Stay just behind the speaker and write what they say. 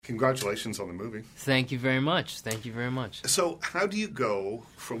Congratulations on the movie. Thank you very much. Thank you very much. So how do you go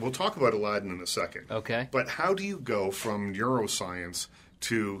from, we'll talk about Aladdin in a second. Okay. But how do you go from neuroscience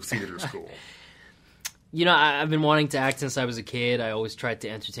to theater school? You know, I've been wanting to act since I was a kid. I always tried to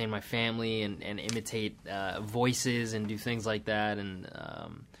entertain my family and imitate voices and do things like that. And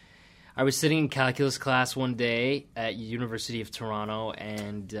I was sitting in calculus class one day at University of Toronto,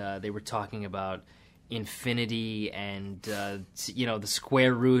 and they were talking about infinity and, the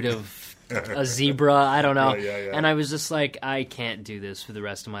square root of a zebra. I don't know. Yeah. And I was just like, I can't do this for the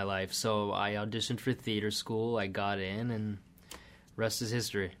rest of my life. So I auditioned for theater school. I got in, and rest is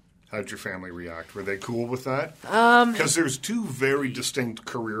history. How did your family react? Were they cool with that? Because there's two very distinct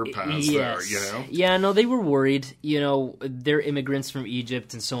career paths there, you know? Yeah, no, they were worried. You know, they're immigrants from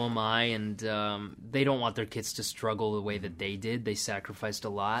Egypt, and so am I, and they don't want their kids to struggle the way that they did. They sacrificed a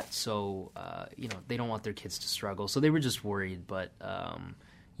lot, so, they don't want their kids to struggle. So they were just worried, but...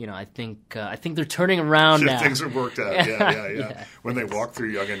 I think they're turning around now. Things have worked out. Yeah. When they walk through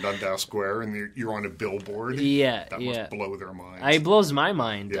Yonge and Dundas Square and you're on a billboard, that must blow their minds. It blows my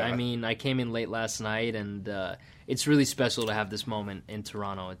mind. Yeah. I mean, I came in late last night, and it's really special to have this moment in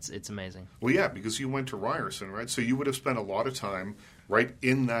Toronto. It's amazing. Well, yeah, because you went to Ryerson, right? So you would have spent a lot of time right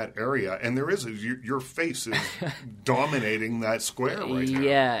in that area, and there is your face is dominating that square right now.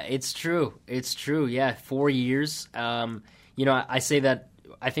 Yeah, it's true. Yeah, 4 years. I say that.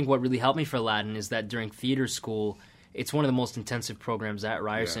 I think what really helped me for Aladdin is that during theater school, it's one of the most intensive programs at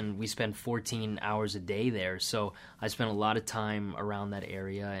Ryerson. Yeah. We spend 14 hours a day there, so I spent a lot of time around that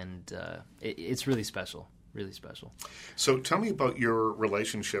area, and it's really special, really special. So tell me about your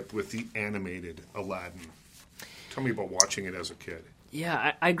relationship with the animated Aladdin. Tell me about watching it as a kid.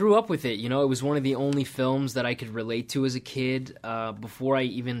 Yeah, I grew up with it. You know, it was one of the only films that I could relate to as a kid. Before I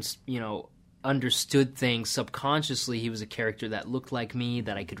even, understood things subconsciously, he was a character that looked like me,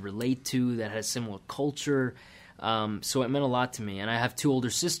 that I could relate to, that had a similar culture. So it meant a lot to me. And I have two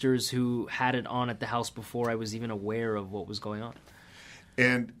older sisters who had it on at the house before I was even aware of what was going on.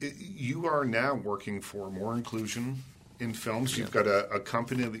 And you are now working for more inclusion in films. You've got a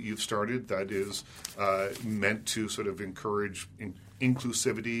company that you've started that is meant to sort of encourage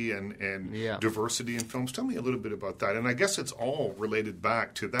inclusivity and diversity in films. Tell me a little bit about that. And I guess it's all related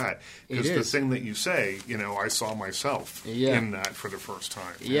back to that. Because the thing that you say, I saw myself in that for the first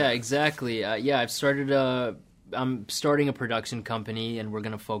time. Yeah, exactly. I'm starting a production company, and we're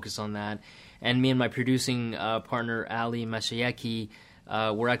going to focus on that. And me and my producing partner, Ali Mashayeki,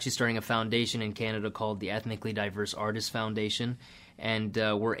 we're actually starting a foundation in Canada called the Ethnically Diverse Artists Foundation. And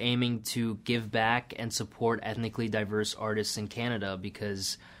we're aiming to give back and support ethnically diverse artists in Canada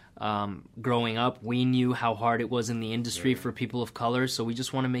because growing up, we knew how hard it was in the industry for people of color, so we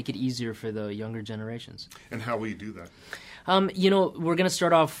just want to make it easier for the younger generations. And how will you do that? We're going to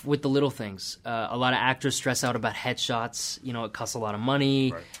start off with the little things. A lot of actors stress out about headshots. It costs a lot of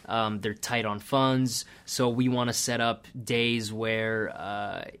money. Right. They're tight on funds. So we want to set up days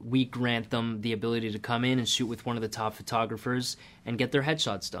where we grant them the ability to come in and shoot with one of the top photographers and get their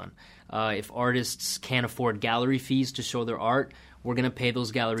headshots done. If artists can't afford gallery fees to show their art, we're going to pay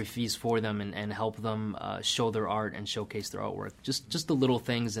those gallery fees for them and help them show their art and showcase their artwork. Just the little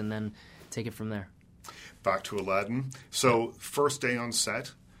things, and then take it from there. Back to Aladdin. So, first day on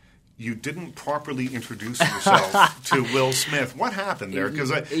set, you didn't properly introduce yourself to Will Smith. What happened there? Because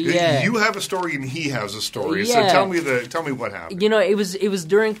you have a story and he has a story. Yeah. So tell me what happened. It was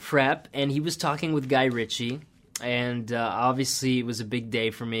during prep, and he was talking with Guy Ritchie. And obviously it was a big day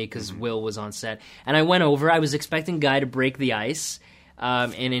for me because Will was on set. And I went over. I was expecting Guy to break the ice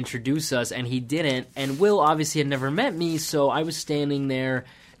and introduce us, and he didn't. And Will obviously had never met me, so I was standing there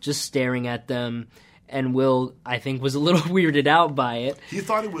just staring at them. And Will, I think, was a little weirded out by it. He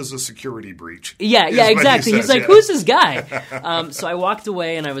thought it was a security breach. Yeah, exactly. He's like, who's this guy? So I walked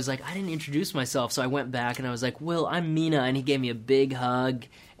away, and I was like, I didn't introduce myself. So I went back, and I was like, Will, I'm Mina. And he gave me a big hug,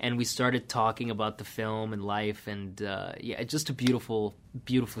 and we started talking about the film and life. And, just a beautiful,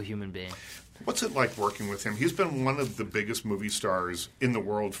 beautiful human being. What's it like working with him? He's been one of the biggest movie stars in the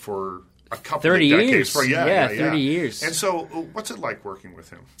world for a couple 30 of decades. Years. Yeah, 30 years. And so what's it like working with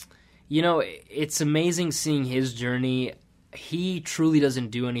him? It's amazing seeing his journey. He truly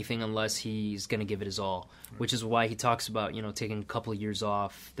doesn't do anything unless he's going to give it his all, which is why he talks about, taking a couple of years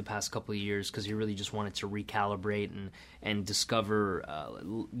off the past couple of years because he really just wanted to recalibrate and discover,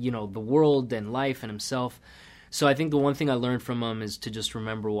 the world and life and himself. So I think the one thing I learned from him is to just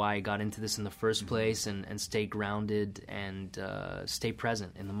remember why I got into this in the first place and stay grounded and stay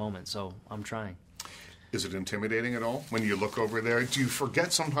present in the moment. So I'm trying. Is it intimidating at all when you look over there? Do you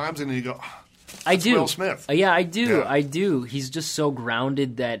forget sometimes and then you go, I do. Will Smith. Yeah, I do. Yeah. I do. He's just so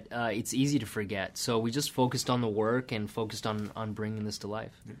grounded that it's easy to forget. So we just focused on the work and focused on bringing this to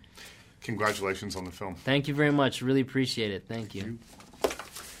life. Congratulations on the film. Thank you very much. Really appreciate it. Thank you.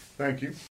 Thank you.